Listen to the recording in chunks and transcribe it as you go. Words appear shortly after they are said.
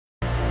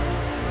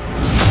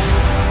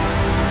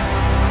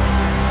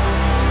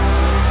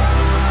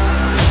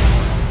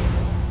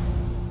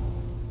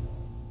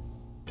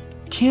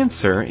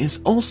Cancer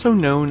is also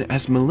known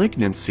as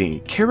malignancy,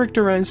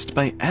 characterized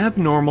by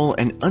abnormal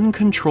and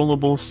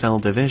uncontrollable cell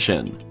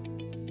division.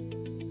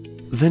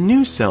 The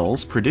new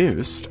cells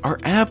produced are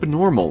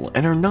abnormal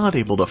and are not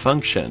able to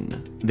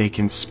function. They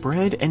can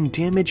spread and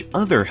damage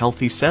other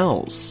healthy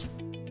cells.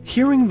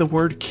 Hearing the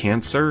word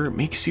cancer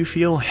makes you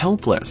feel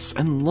helpless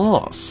and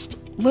lost.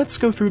 Let's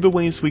go through the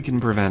ways we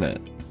can prevent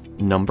it.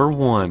 Number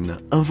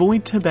 1.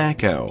 Avoid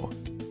tobacco.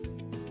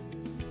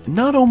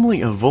 Not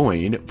only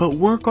avoid, but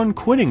work on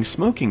quitting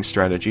smoking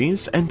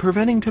strategies and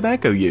preventing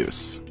tobacco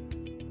use.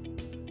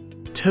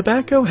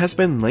 Tobacco has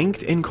been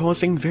linked in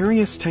causing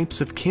various types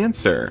of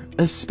cancer,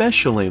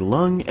 especially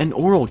lung and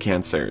oral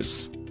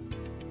cancers.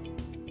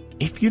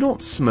 If you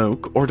don't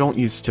smoke or don't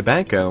use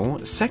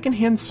tobacco,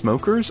 secondhand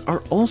smokers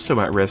are also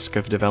at risk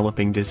of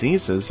developing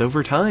diseases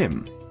over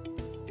time.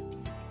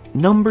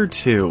 Number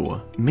 2.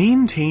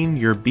 Maintain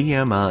your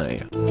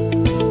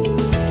BMI.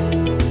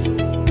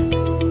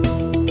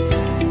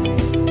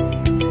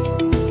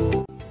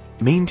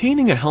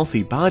 Maintaining a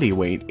healthy body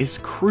weight is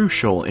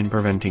crucial in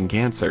preventing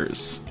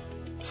cancers.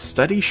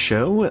 Studies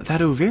show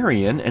that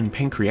ovarian and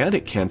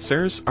pancreatic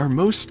cancers are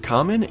most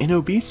common in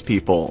obese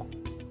people.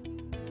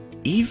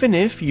 Even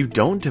if you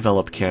don't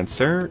develop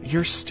cancer,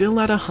 you're still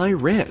at a high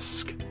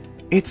risk.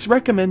 It's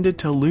recommended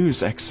to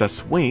lose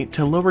excess weight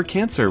to lower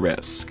cancer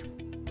risk.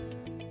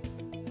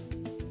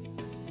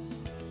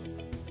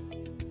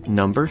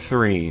 Number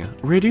 3.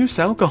 Reduce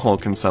alcohol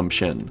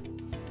consumption.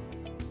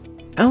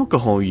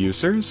 Alcohol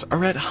users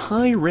are at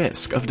high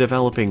risk of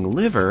developing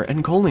liver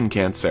and colon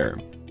cancer.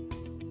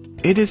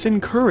 It is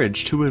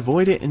encouraged to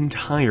avoid it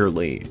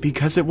entirely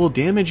because it will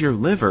damage your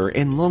liver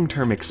in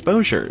long-term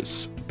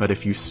exposures, but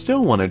if you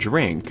still want to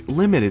drink,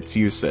 limit its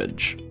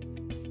usage.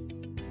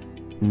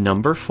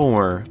 Number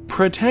 4.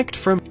 Protect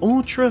from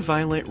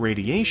ultraviolet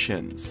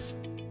radiations.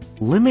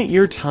 Limit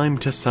your time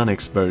to sun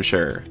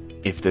exposure.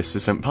 If this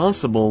isn't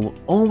possible,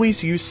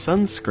 always use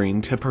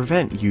sunscreen to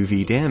prevent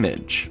UV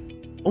damage.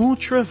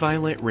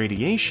 Ultraviolet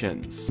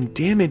radiations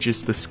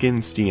damages the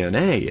skin's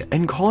DNA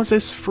and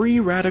causes free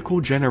radical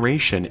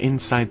generation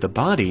inside the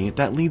body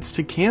that leads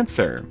to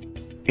cancer.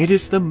 It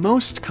is the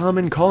most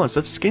common cause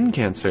of skin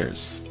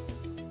cancers.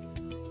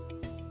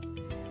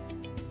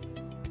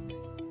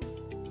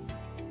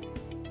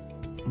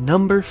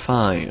 Number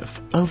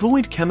 5.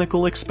 Avoid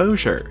chemical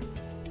exposure.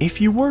 If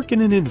you work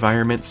in an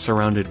environment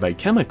surrounded by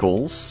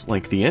chemicals,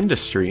 like the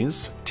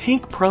industries,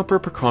 take proper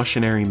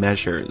precautionary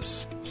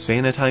measures.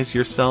 Sanitize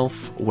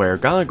yourself, wear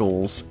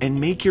goggles, and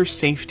make your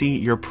safety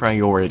your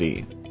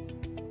priority.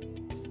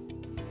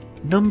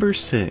 Number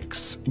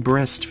 6.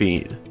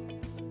 Breastfeed.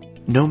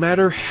 No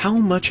matter how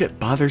much it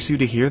bothers you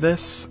to hear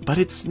this, but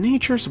it's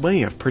nature's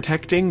way of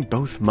protecting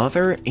both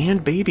mother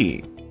and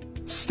baby.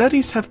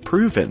 Studies have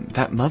proven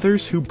that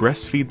mothers who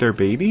breastfeed their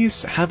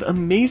babies have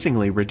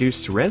amazingly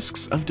reduced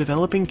risks of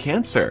developing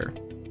cancer.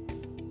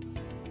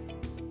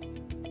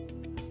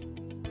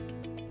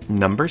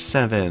 Number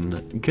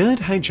 7. Good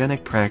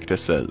hygienic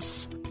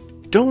practices.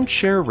 Don't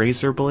share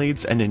razor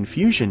blades and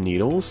infusion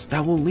needles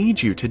that will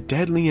lead you to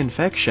deadly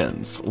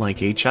infections like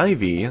HIV,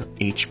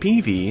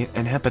 HPV,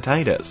 and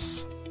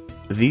hepatitis.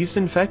 These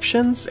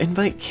infections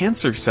invite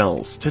cancer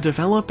cells to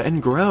develop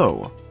and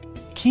grow.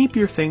 Keep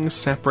your things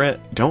separate,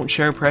 don't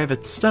share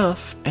private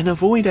stuff, and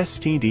avoid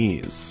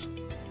STDs.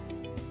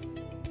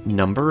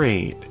 Number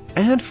 8.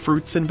 Add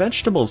fruits and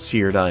vegetables to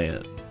your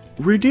diet.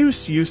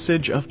 Reduce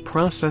usage of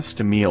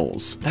processed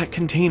meals that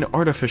contain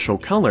artificial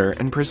color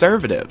and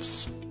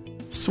preservatives.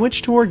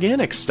 Switch to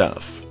organic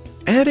stuff.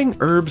 Adding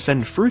herbs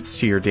and fruits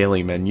to your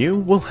daily menu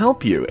will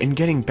help you in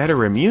getting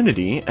better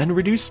immunity and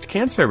reduced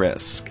cancer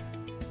risk.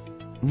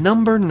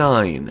 Number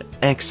 9.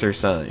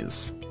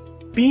 Exercise.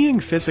 Being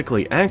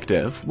physically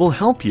active will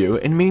help you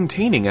in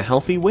maintaining a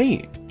healthy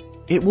weight.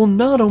 It will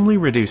not only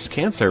reduce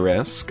cancer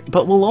risk,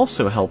 but will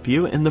also help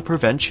you in the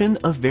prevention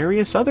of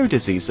various other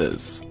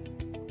diseases.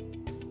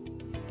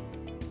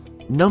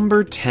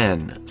 Number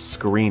 10.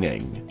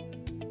 Screening.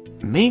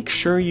 Make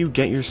sure you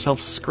get yourself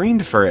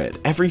screened for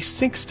it every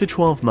 6 to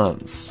 12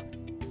 months.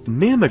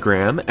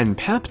 Mammogram and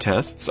Pap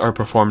tests are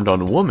performed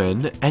on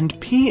women, and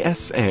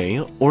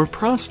PSA, or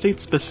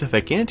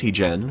prostate-specific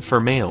antigen,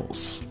 for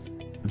males.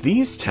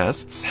 These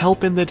tests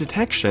help in the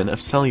detection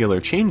of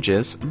cellular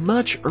changes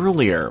much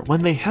earlier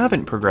when they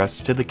haven't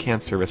progressed to the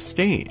cancerous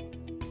state.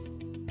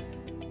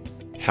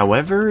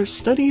 However,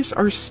 studies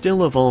are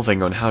still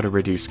evolving on how to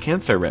reduce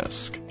cancer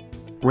risk.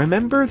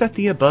 Remember that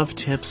the above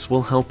tips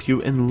will help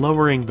you in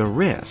lowering the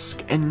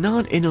risk and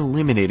not in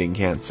eliminating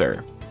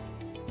cancer.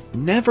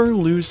 Never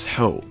lose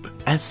hope,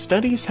 as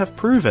studies have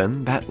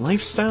proven that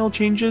lifestyle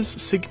changes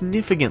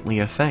significantly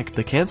affect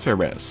the cancer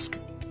risk.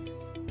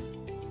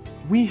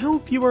 We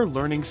hope you are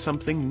learning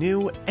something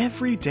new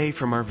every day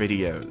from our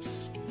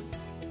videos.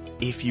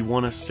 If you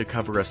want us to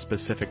cover a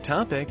specific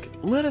topic,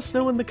 let us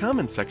know in the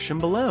comments section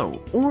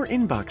below, or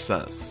inbox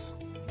us.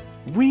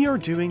 We are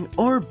doing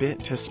our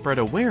bit to spread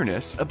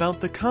awareness about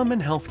the common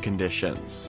health conditions.